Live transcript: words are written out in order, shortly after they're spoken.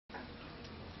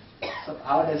So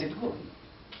how does it go?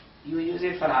 You use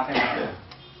it for half an hour,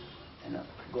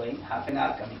 going, half an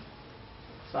hour coming.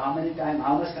 So how much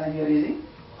time you are using?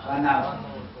 1 hour.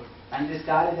 And this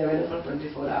car is available for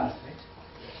 24 hours,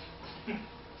 right?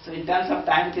 So in terms of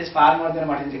time, it is far more than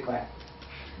what is required.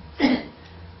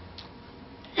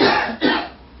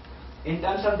 In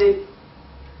terms of the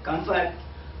comfort,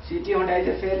 CT Honda is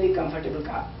a fairly comfortable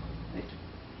car, right?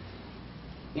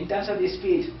 In terms of the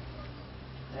speed,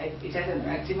 right, it has a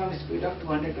maximum speed of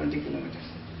 220 kilometers,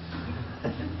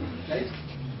 right?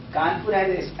 Kanpur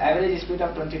has an average speed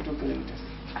of 22 kilometers.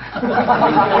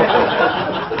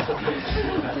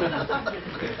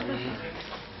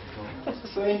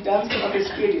 So in terms of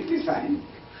speed, it is fine.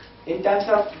 In terms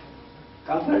of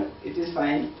comfort, it is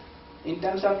fine. In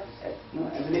terms of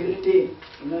availability,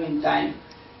 in time,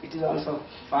 it is also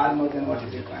far more than what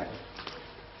is required.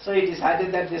 So he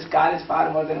decided that this car is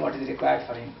far more than what is required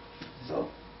for him. So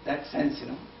that sense,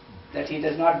 that he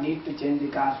does not need to change the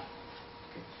car,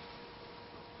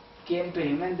 came to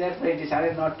him, and therefore he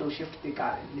decided not to shift the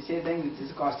car. He said, this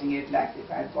is costing 8 lakhs.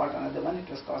 If I had bought another one, it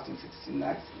was costing 16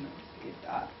 lakhs. 8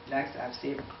 lakhs I have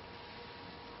saved.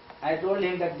 I told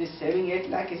him that this saving 8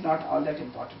 lakh is not all that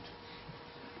important.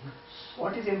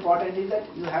 What is important is that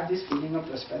you have this feeling of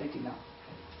prosperity now.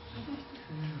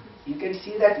 You can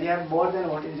see that you have more than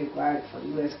what is required for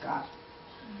you as car.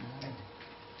 Right?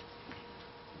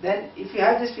 Then if you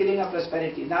have this feeling of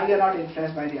prosperity, now you are not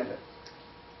influenced by the other.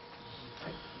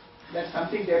 Right? That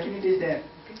something definite is there.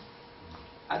 Okay?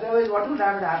 Otherwise what would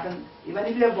have happened, even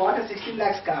if you have bought a 16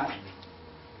 lakhs car,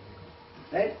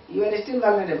 right, you are still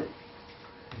vulnerable.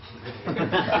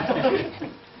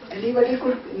 Anybody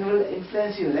could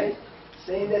influence you, right?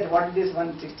 Saying that what is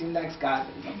this 16 lakhs car?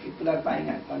 People are buying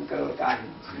a 1 crore car.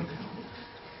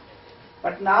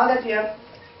 But now that you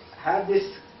have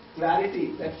this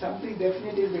clarity that something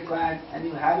definite is required and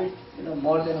you have it,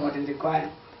 more than what is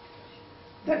required,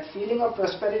 that feeling of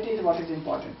prosperity is what is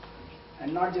important,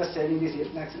 and not just saving this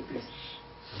 8 lakhs rupees.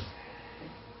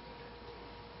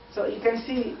 So you can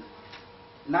see,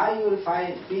 now you will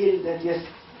feel that yes,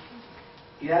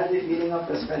 you have the feeling of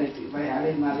prosperity by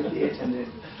having Maruti 800,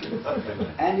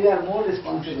 and you are more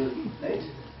responsible, right?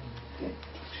 Okay.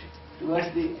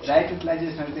 Towards the right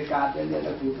utilization of the car than the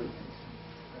other people.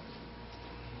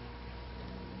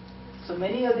 So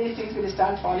many of these things will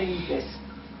start falling in place.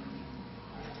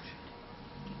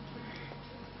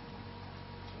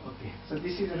 Okay. So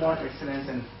this is about excellence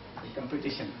and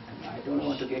competition. And I don't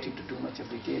want to get into too much of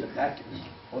detail of that. A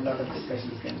whole lot of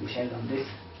discussion can be held on this.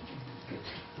 Okay.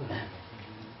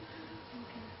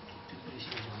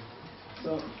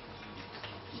 So,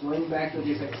 going back to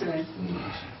this excellence,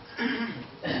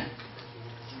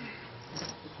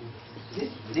 this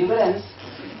reverence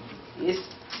is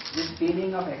this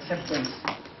feeling of acceptance,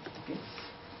 okay,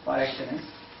 for excellence.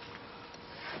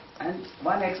 And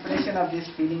one expression of this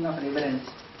feeling of reverence,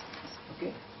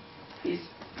 okay, is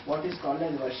what is called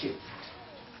as worship.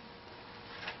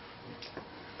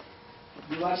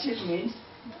 The worship means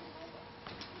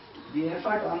the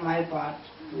effort on my part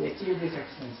to achieve this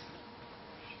excellence.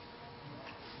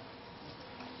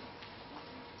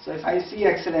 So if I see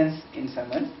excellence in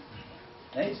someone,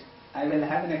 right, I will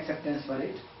have an acceptance for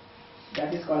it.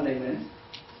 That is called reverence.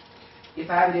 If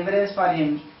I have reverence for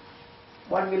him,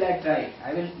 what will I try?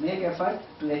 I will make effort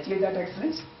to achieve that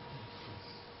excellence,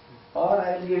 or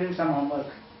I will give him some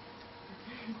homework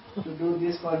to do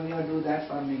this for me or do that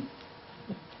for me.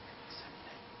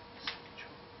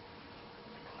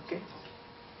 Okay?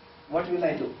 What will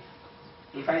I do?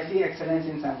 If I see excellence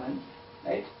in someone,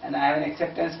 right, and I have an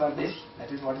acceptance for this, that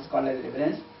is what is called as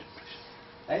reverence,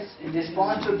 right? In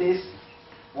response to this,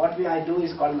 what will I do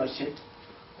is called worship,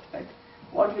 right?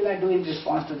 What will I do in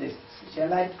response to this?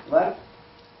 Shall I work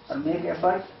or make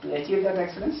effort to achieve that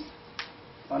excellence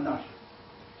or not?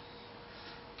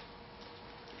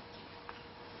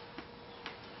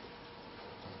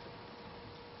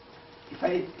 If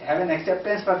I have an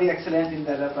acceptance for the excellence in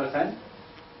the other person,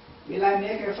 will I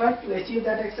make effort to achieve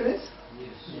that excellence?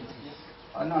 Yes.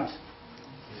 Or not?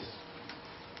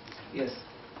 Yes.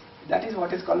 That is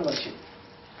what is called worship.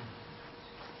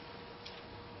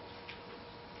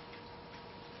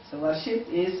 So worship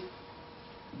is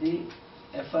the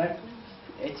effort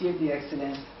to achieve the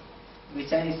excellence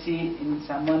which I see in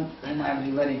someone whom I am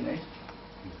revering, right?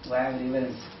 Who I have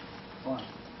reverence for.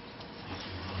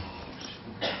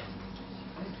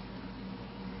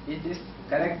 Is this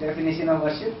correct definition of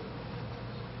worship?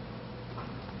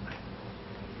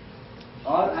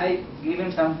 Or I give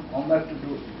him some homework to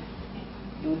do.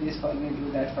 Do this for me,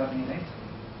 do that for me, right?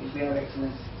 If we have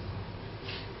excellence.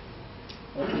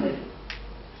 What is it?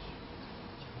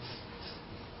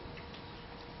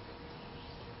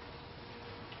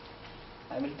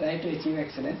 I will try to achieve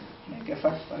excellence, make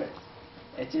effort for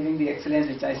achieving the excellence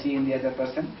which I see in the other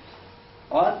person,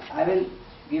 or I will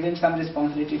give him some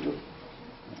responsibility to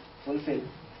fulfill,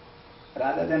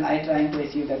 rather than I trying to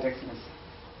achieve that excellence.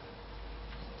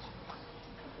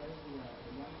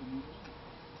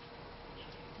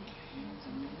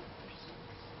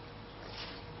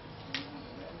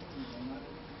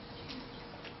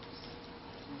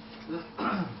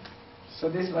 So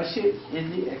this worship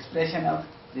is the expression of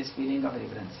this feeling of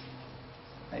reverence,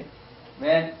 right?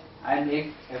 When I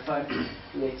make effort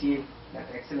to achieve that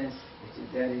excellence which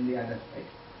is there in the other, right?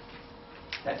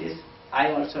 That is,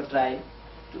 I also try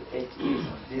to achieve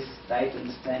this right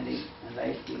understanding and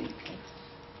right feeling, right?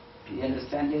 The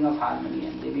understanding of harmony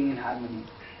and living in harmony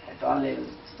at all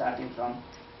levels, starting from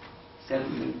self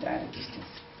to entire existence.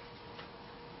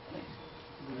 Right?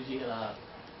 Guruji,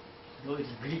 though it's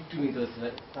Greek to me, those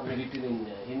some written in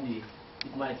Hindi,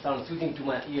 it might sound soothing to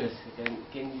my ears.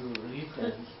 Can you read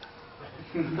that?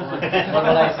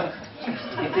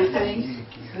 It is saying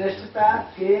श्रेष्ठता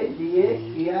के लिए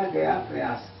किया गया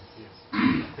प्रयास.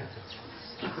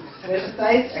 श्रेष्ठता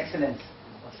is excellence.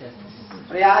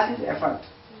 Prayas is effort.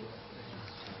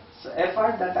 So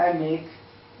effort that I make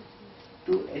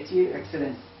to achieve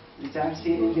excellence, which I am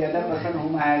seeing in the other person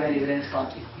whom I have a reverence for.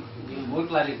 More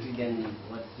clarity than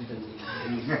what's written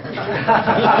in English.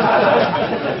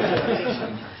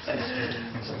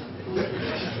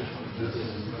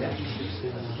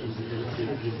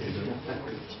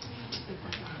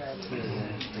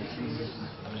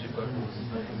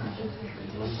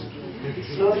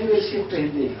 Slowly we will shift to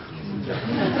Hindi.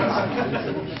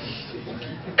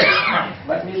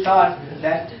 But we thought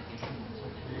that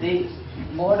the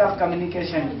mode of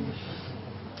communication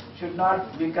should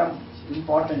not become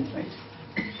important, right?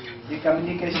 The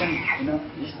communication,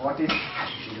 is what is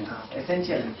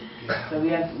essential. So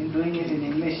we are doing it in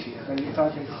English because we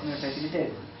thought it is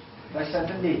facilitated. But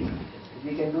certainly, if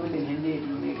we can do it in Hindi, it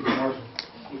will make it more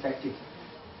effective.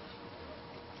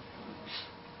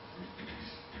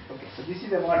 Okay, so this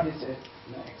is about this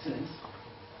excellence.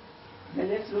 Then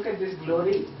let's look at this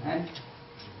glory and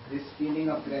this feeling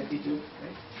of gratitude.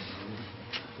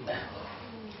 Right?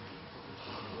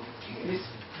 This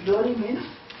glory means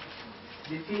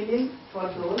the feeling for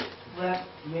those who have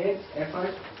made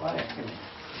effort for excellence.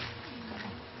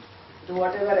 To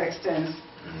whatever extent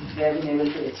they have been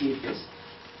able to achieve this.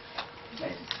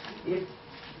 Right? If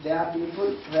there are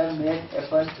people who have made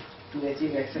effort to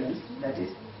achieve excellence, that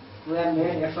is, who have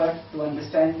made effort to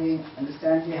understand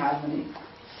the harmony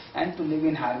and to live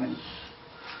in harmony.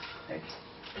 Right?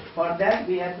 For that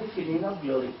we have the feeling of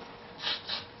glory.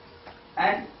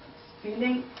 And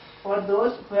feeling for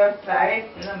those who have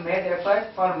tried, made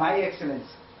effort for my excellence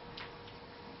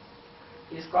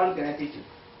is called gratitude.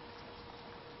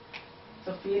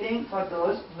 So feeling for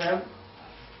those who have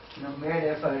made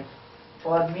effort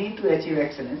for me to achieve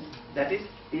excellence, that is,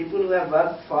 people who have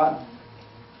worked for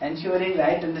ensuring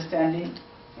right understanding,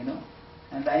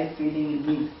 and right feeling in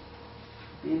me.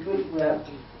 People who have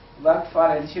worked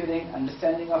for ensuring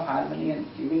understanding of harmony and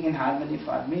living in harmony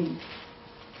for me,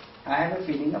 I have a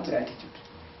feeling of gratitude.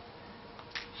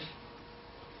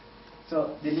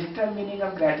 So the literal meaning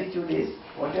of gratitude is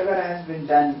whatever has been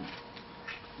done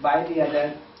by the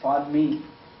other for me,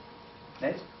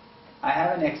 right? I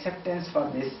have an acceptance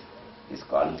for this is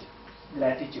called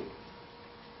gratitude.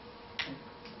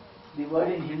 The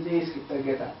word in Hindi is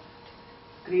Kritagata.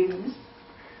 Krit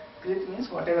means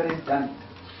whatever is done.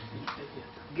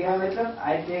 Gya means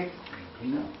I take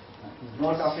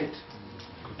note of it.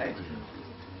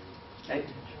 Right?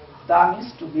 Ta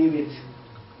means to be with.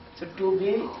 So to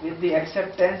be with the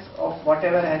acceptance of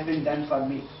whatever has been done for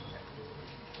me.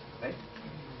 Right?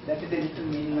 That is the little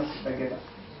meaning of Kritagata.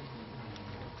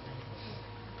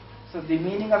 So the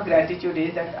meaning of gratitude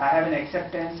is that I have an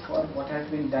acceptance for what has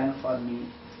been done for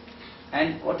me.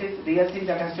 And what is the real thing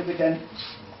that has to be done?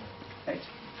 Right?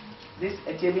 This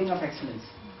achieving of excellence.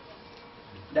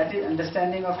 That is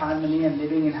understanding of harmony and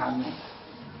living in harmony.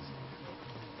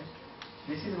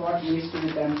 This is what needs to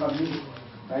be done for me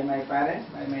by my parents,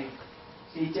 by my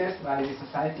teachers, by the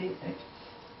society. Right?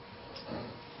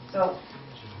 So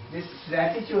this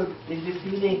gratitude is the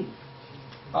feeling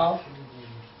of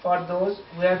for those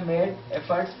who have made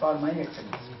efforts for my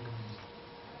excellence.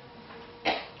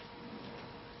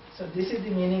 So this is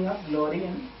the meaning of glory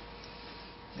and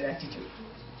gratitude.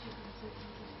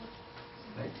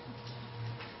 Right?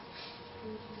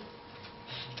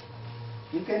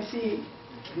 You can see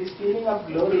this feeling of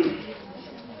glory,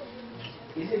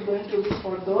 is it going to be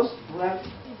for those who have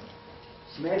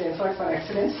made effort for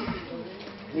excellence,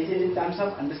 which is in terms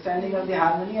of understanding of the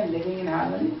harmony and living in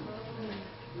harmony?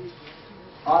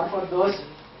 or for those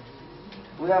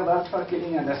who have worked for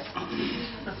killing others?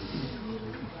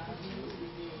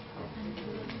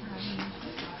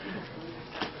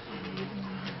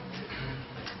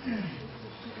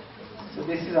 So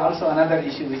this is also another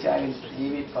issue which I will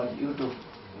leave it for you to.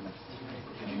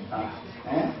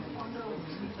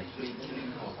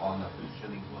 Honor,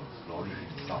 feeling glory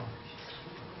itself.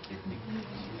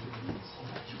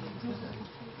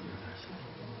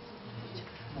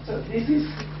 So this is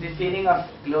the feeling of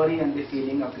glory and the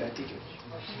feeling of gratitude.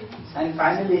 And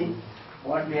finally,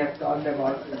 what we have talked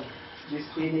about is this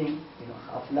feeling,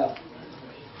 of love.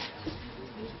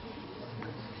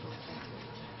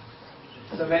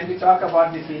 So when we talk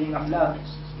about the feeling of love,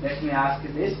 let me ask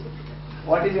you this: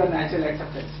 what is your natural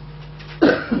acceptance?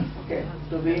 Okay,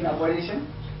 to be in opposition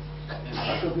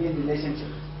or to be in relationship?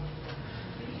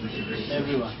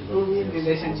 Everyone. To be in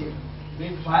relationship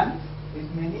with one, with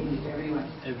many, with everyone.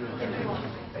 Everyone.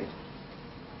 Right?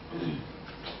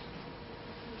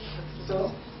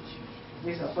 So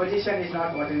this opposition is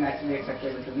not what is naturally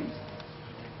acceptable to me.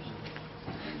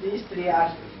 These three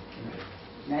are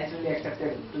naturally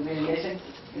acceptable. To be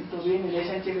in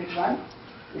relationship with one,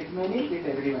 with many, with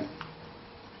everyone.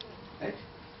 Right?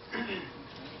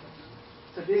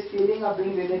 So this feeling of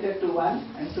being related to one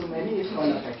and to many is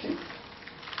called affection.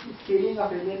 This feeling of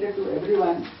related to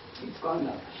everyone is called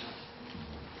love.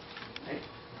 Right?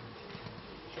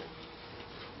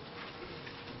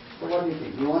 So what do you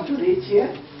think? You want to reach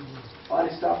here or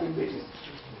stop in between?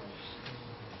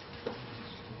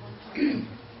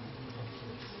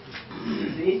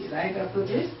 Reach right up to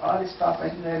this or stop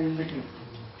anywhere in between?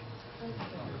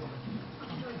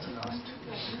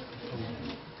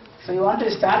 So you want to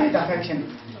start with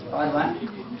affection for one,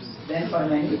 then for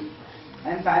many,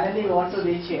 and finally you want to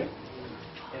reach here.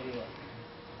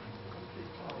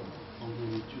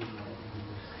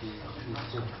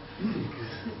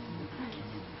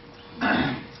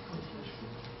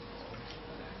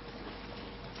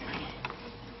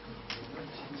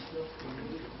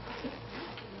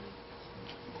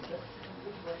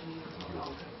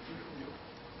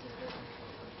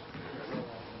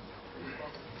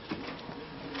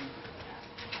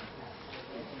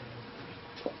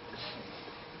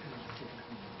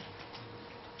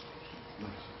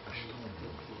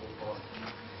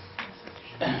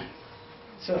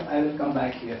 So I will come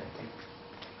back here, I think.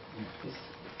 This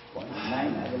point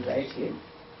 9 I will write here.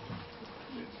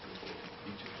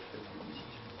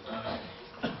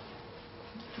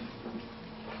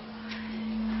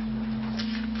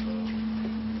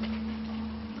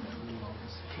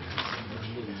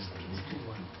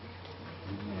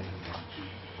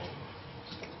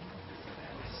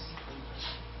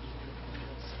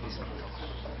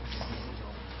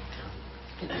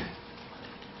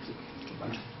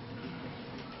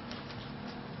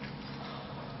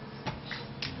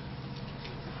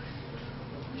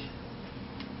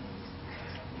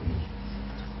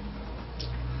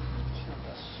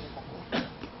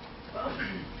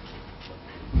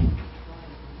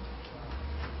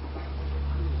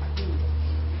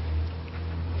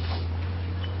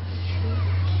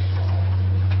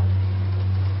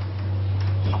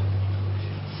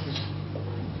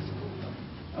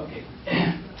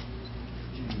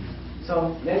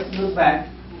 So let's look back.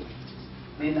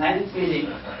 The ninth feeling,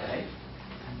 right?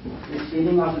 This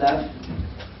feeling of love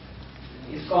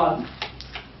is called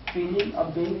feeling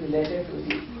of being related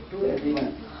to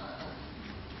everyone.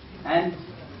 And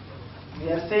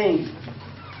we are saying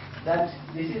that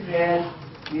this is where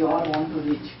we all want to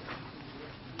reach.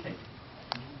 Right?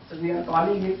 So we are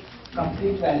calling it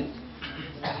complete value.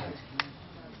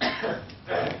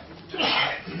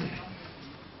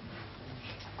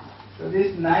 So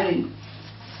this 9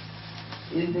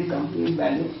 is the complete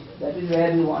value. That is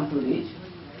where we want to reach.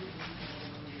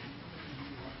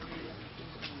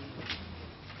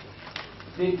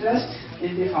 The trust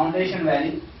is the foundation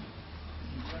value,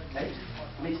 right,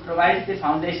 which provides the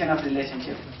foundation of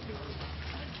relationship.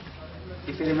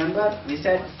 If you remember, we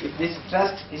said if this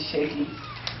trust is shaky,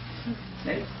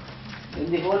 right, then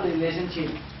the whole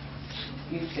relationship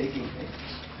keeps shaking. Right?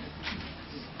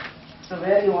 So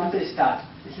where you want to start?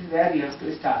 This is where you have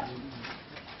to start.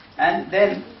 And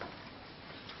then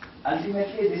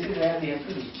ultimately this is where we have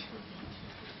to reach.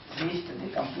 Reach to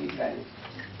the complete value,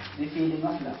 the feeling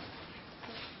of love.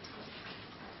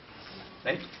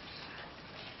 Right?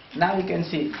 Now you can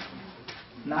see,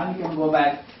 now you can go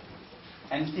back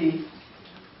and see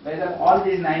whether all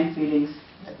these 9 feelings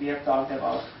that we have talked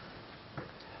about,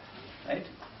 right,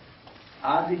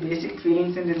 are the basic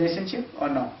feelings in relationship or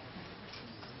no?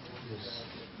 Yes.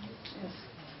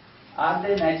 Are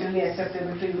they naturally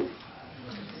acceptable to you?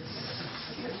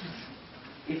 Yes.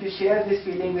 If you share this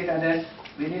feeling with others,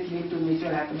 will it lead to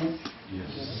mutual happiness?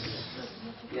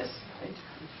 Yes. Right?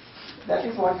 That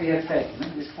is what we have said.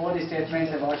 These 4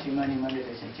 statements about human-human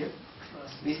relationship.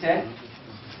 We said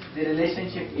the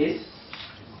relationship is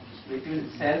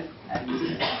between self and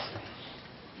self.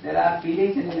 There are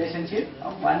feelings in relationship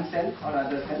of one self or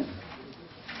other self.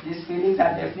 These feelings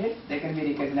are definite, they can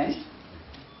be recognized.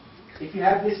 If you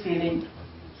have this feeling,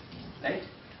 right,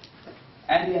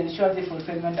 and you ensure the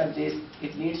fulfillment of this,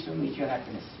 it leads to mutual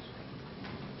happiness.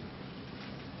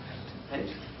 Right?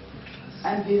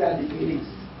 And these are the feelings.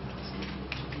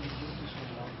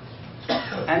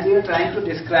 And we are trying to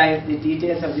describe the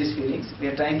details of these feelings. We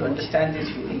are trying to understand these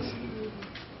feelings.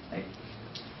 Right?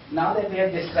 Now that we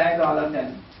have described all of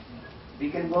them, we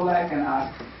can go back and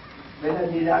ask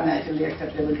whether these are naturally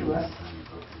acceptable to us,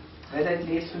 whether it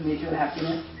leads to mutual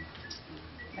happiness.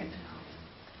 Right?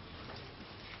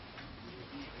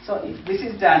 So if this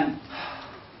is done,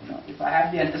 if I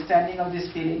have the understanding of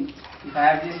this feeling, if I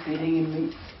have this feeling in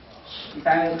me, if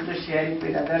I am able to share it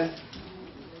with others,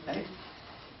 right,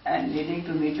 and leading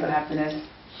to mutual happiness,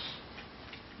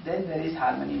 then there is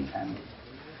harmony in family.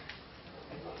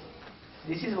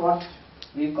 This is what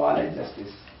we call as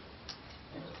justice.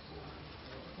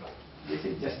 This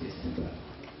is justice.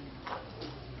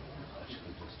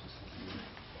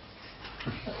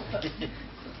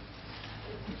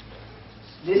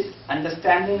 This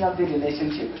understanding of the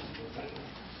relationship,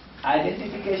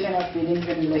 identification of feelings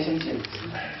and relationships,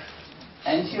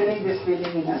 ensuring this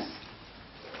feeling in us,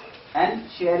 and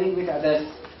sharing with others,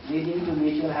 leading to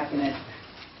mutual happiness,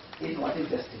 is what is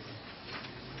justice.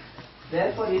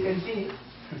 Therefore, you can see,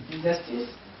 justice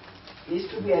is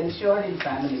to be ensured in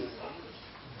family.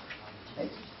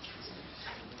 Right?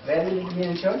 Where will it be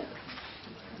ensured?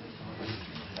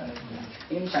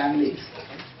 In families.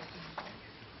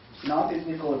 Not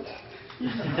in the court.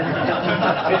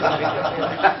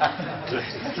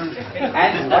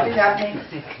 And what is happening?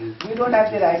 We don't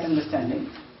have the right understanding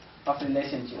of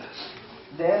relationship.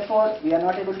 Therefore, we are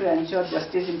not able to ensure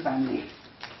justice in family.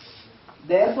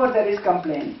 Therefore, there is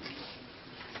complaint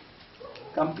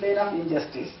of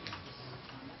injustice.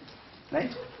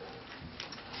 Right?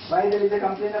 Why there is a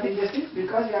complaint of injustice?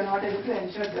 Because we are not able to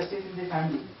ensure justice in the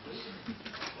family.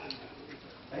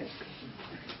 Right?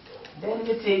 Then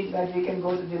we think that we can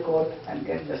go to the court and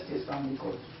get justice from the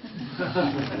court.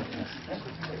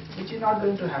 Which is not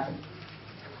going to happen.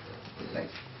 Right?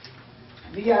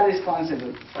 We are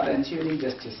responsible for ensuring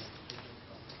justice.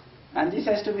 And this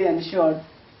has to be ensured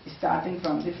starting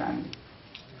from the family.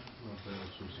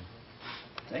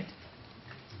 Right?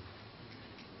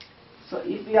 So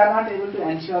if we are not able to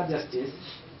ensure justice,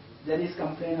 there is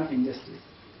complaint of injustice.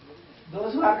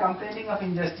 Those who are complaining of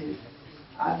injustice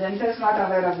are themselves not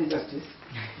aware of the justice.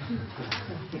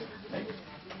 Right?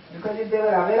 Because if they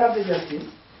were aware of the justice,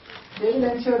 they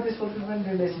will ensure this fulfillment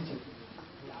relationship.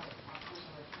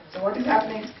 So what is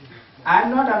happening? I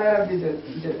am not aware of the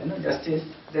justice,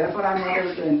 therefore I am not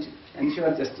able to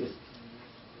ensure justice.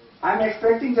 I am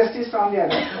expecting justice from the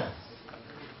other.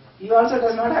 He also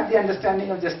does not have the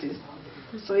understanding of justice,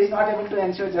 so he is not able to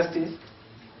ensure justice.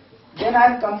 Then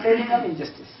I am complaining of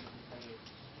injustice.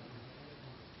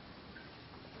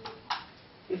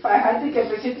 If I have the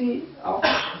capacity of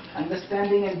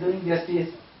understanding and doing justice,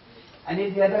 and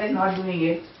if the other is not doing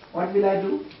it, what will I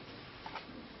do?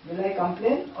 Will I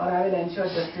complain, or I will ensure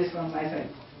justice from my side?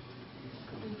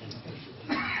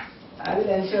 I will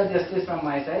ensure justice from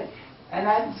my side,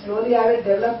 and slowly I will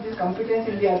develop this competence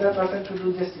in the other person to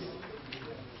do justice.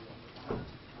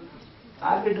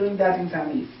 Are we doing that in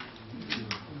families?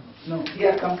 No, we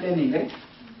are complaining, right?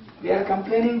 We are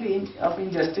complaining of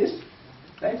injustice,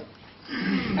 right?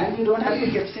 And we don't have the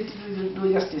capacity to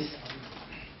do justice.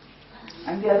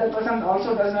 And the other person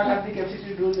also does not have the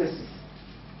capacity to do justice.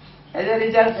 As a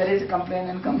result, there is complaint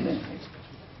and complaint. Right?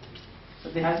 So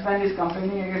the husband is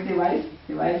complaining against the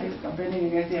wife is complaining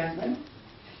against the husband,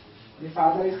 the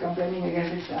father is complaining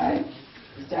against the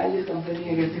child is complaining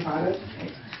against the father,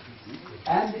 right?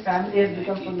 And the family has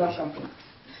become full of complaints.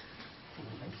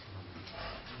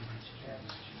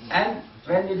 And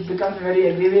when it becomes very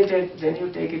aggravated, then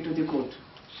you take it to the court.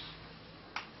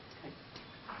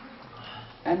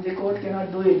 And the court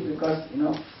cannot do it because,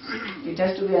 it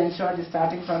has to be ensured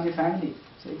starting from the family.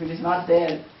 So if it is not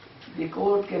there, the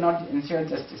court cannot ensure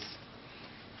justice.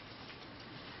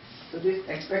 So this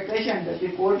expectation that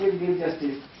the court will give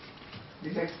justice,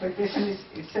 this expectation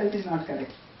itself is not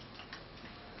correct.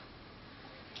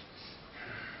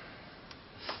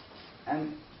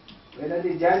 And whether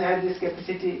the judge has this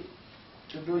capacity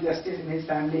to do justice in his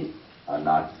family or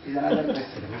not is another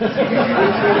question.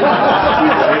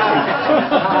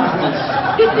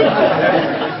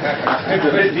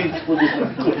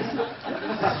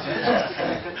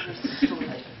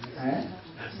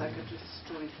 Psychiatrist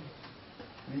story.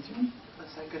 Which one? A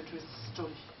psychiatrist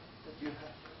story that you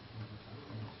have.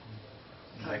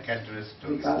 Psychiatrist.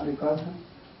 Because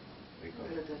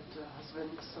Where that husband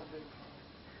is suffering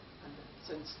and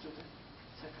sends to the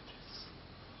psychiatrist.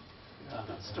 You have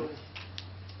that story.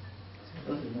 I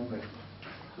don't remember.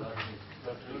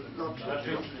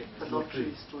 The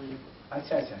lottery story.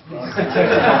 Acha, acha.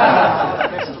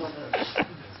 Next one.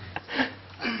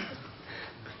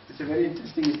 It's a very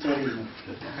interesting story.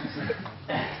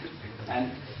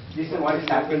 And this is what is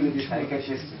happening with the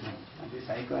psychiatrist and the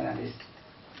psychoanalyst.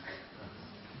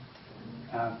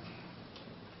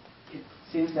 It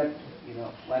seems that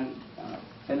one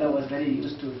fellow was very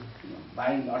used to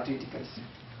buying lottery tickets,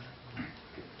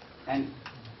 and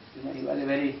he was a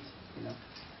very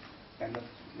kind of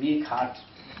weak heart.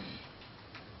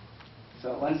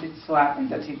 So once it so happened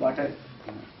that he got a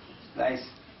prize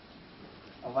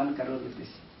of 1 crore rupees,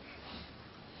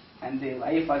 and the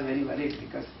wife was very worried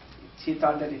because she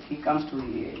thought that if he comes to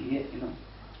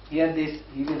hear this,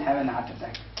 he will have an heart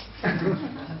attack.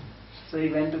 So he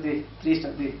went to the priest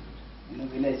of the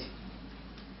village,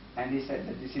 and he said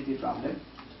that this is the problem.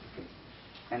 Okay.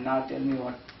 And now tell me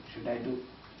what should I do.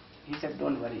 He said,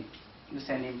 don't worry, you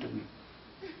send him to me.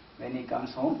 When he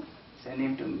comes home, send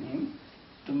him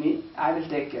to me, I will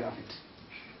take care of it.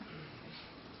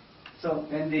 So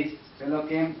when the fellow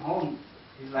came home,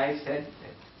 his wife said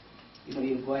that,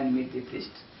 you go and meet the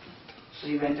priest. So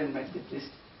he went and met the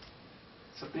priest.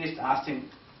 So priest asked him,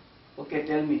 okay,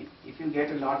 tell me, if you get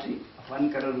a lottery of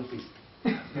 1 crore rupees,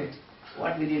 right,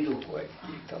 what will you do?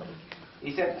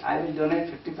 He said, I will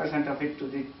donate 50% of it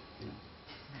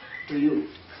to you.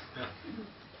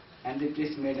 And the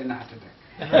priest made an heart attack.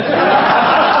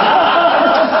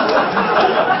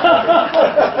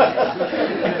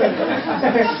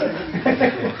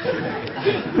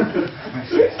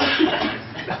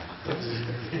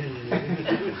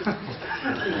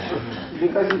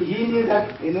 Because he knew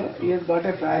that he has got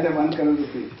a prize of 1 crore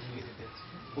rupees.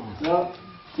 Now,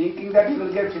 thinking that he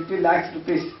will get 50 lakhs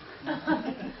rupees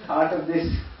out of this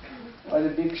was a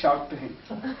big shock to him.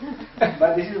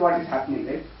 But this is what is happening,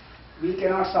 right? We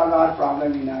cannot solve our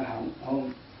problem in our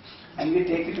home, and we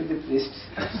take it to the priest,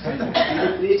 and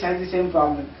the priest has the same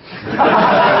problem.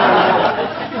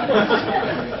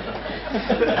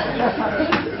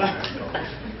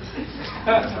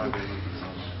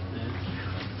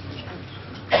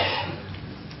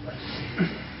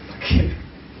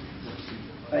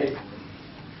 Right.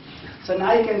 So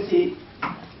now you can see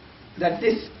that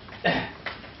this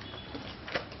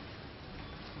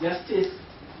justice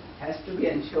has to be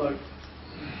ensured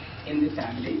in the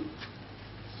family,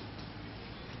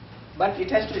 but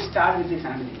it has to start with the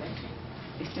family, right?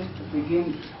 It has to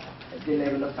begin at the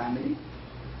level of family,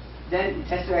 then it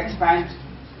has to expand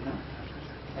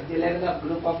at the level of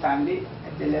group of family,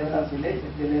 at the level of village,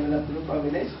 at the level of group of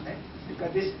village, right?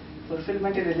 Because this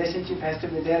fulfillment in relationship has to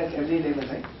be there at every level,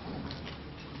 right?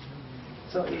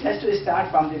 So it has to start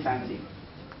from the family,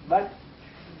 but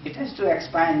it has to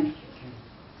expand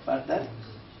further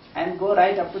and go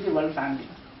right up to the world family.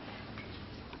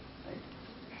 Right?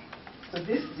 So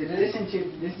this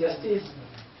relationship, this justice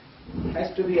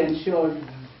has to be ensured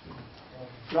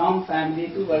from family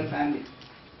to world family.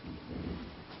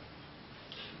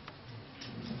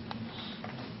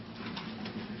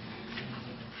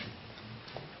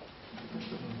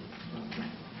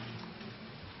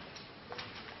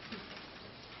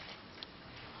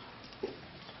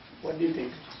 What do you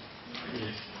think?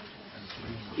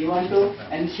 You want to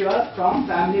ensure from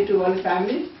family to world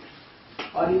family,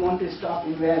 or you want to stop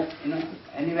anywhere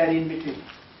in between?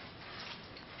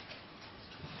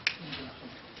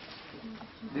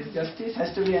 This justice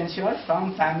has to be ensured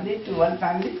from family to world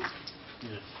family,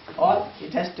 or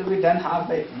it has to be done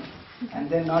halfway and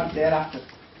then not thereafter.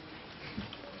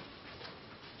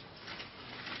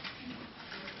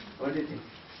 What do you think?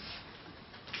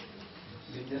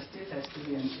 The justice has to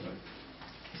be ensured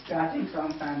starting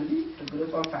from family to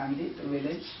group of family to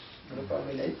village, group of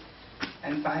village,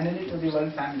 and finally to the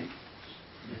world family.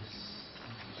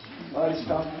 Or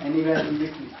stop anywhere in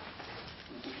between.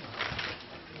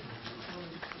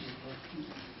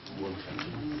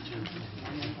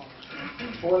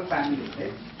 Whole family,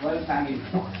 right? World family.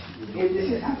 If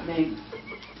this is happening,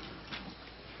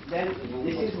 then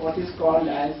this is what is called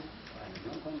as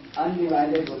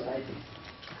undivided society.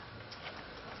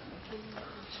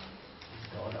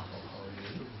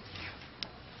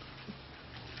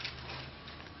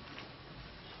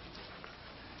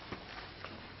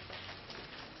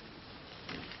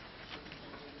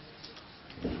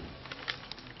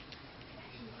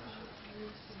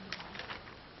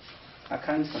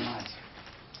 Akhand Samaj,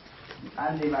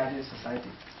 undivided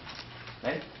society,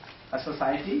 right? A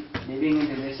society living in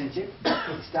relationship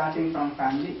starting from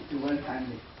family to world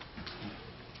family.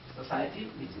 Society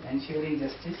which is ensuring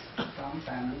justice from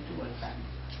family to world family.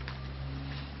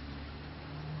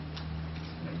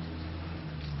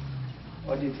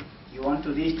 What do you think? You want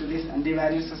to reach to this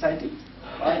undivided society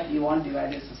or you want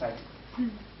divided society?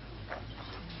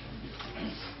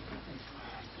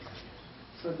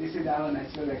 So this is our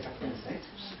natural acceptance, right?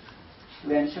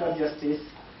 To ensure justice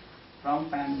from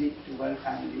family to world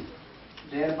family,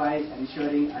 thereby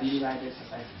ensuring undivided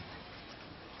society.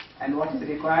 And what is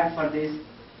required for this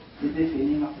is the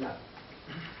feeling of love.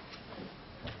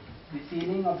 The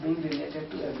feeling of being related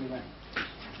to everyone.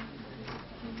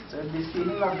 So if this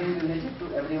feeling of being related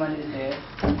to everyone is there,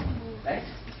 right?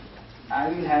 I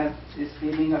will have this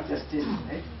feeling of justice,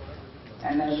 right?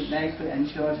 And I would like to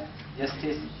ensure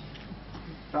justice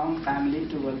from family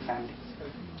to world family.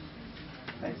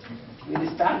 Right? We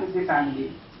will start with the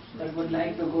family, but would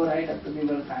like to go right up to the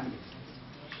world family.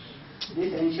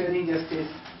 This ensuring justice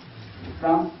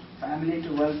from family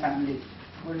to world family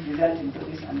would result into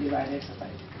this undivided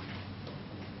society.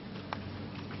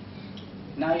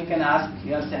 Now you can ask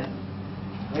yourself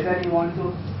whether you want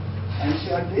to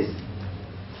ensure this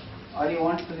or you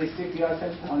want to restrict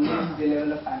yourself only to the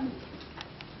level of family.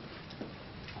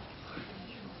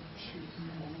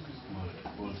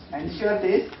 Ensure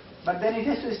this, but then it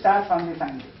has to start from the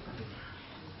family.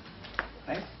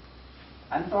 Right?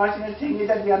 Unfortunate thing is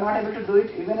that we are not able to do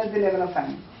it even at the level of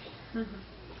family.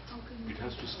 It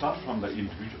has to start from the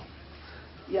individual.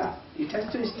 Yeah, it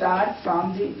has to start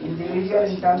from the individual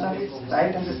in terms of its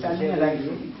right understanding and right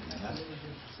living.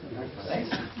 Right?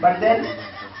 But then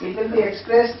it will be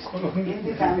expressed in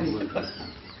the family.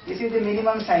 This is the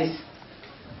minimum size.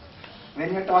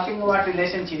 When you are talking about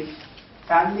relationship,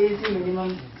 family is the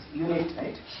minimum unit,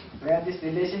 right? Where this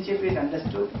relationship is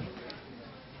understood,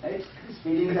 right? These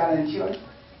feelings are ensured,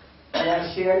 they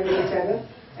are shared with each other,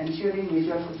 ensuring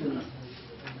mutual fulfillment.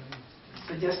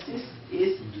 So justice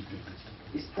is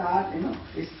starts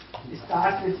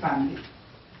with family,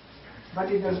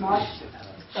 but it does not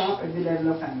stop at the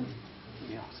level of family.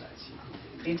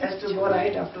 It has to go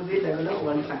right up to the level of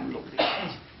one family.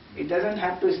 It doesn't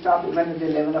have to stop even at the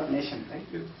level of nation, right?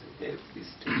 It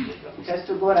has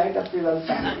to go right up to the world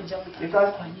family.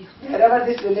 Because wherever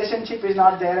this relationship is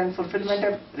not there and fulfillment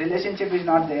of relationship is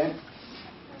not there,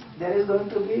 there is going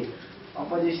to be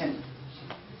opposition.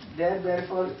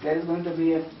 Therefore, there is going to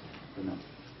be a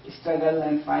struggle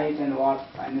and fight and war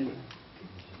finally.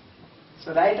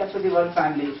 So right up to the world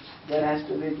family, there has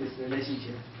to be this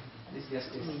relationship, this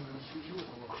justice.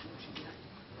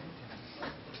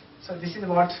 So this is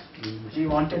what we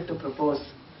wanted to propose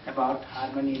about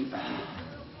harmony in family.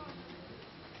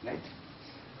 Right?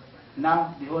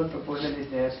 Now the whole proposal is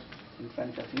there in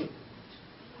front of you.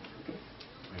 Okay?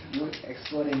 You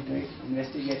explore into it,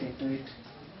 investigate into it.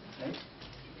 Right?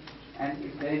 And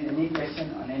if there is any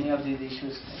question on any of these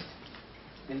issues, right,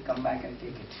 we'll come back and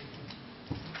take it.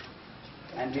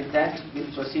 And with that,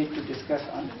 we'll proceed to discuss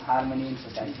on harmony in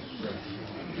society.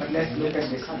 But let's look at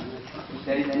this one. If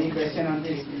there is any question on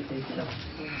this, we'll take it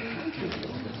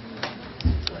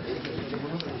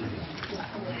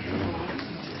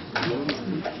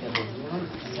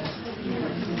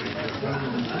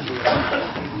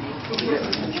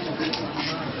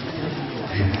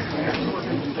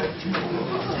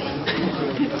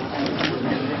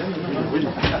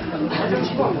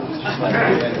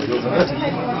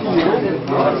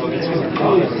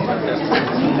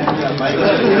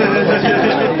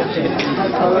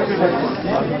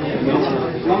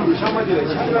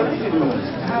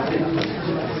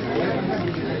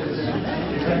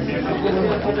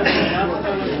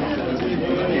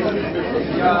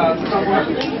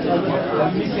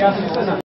up.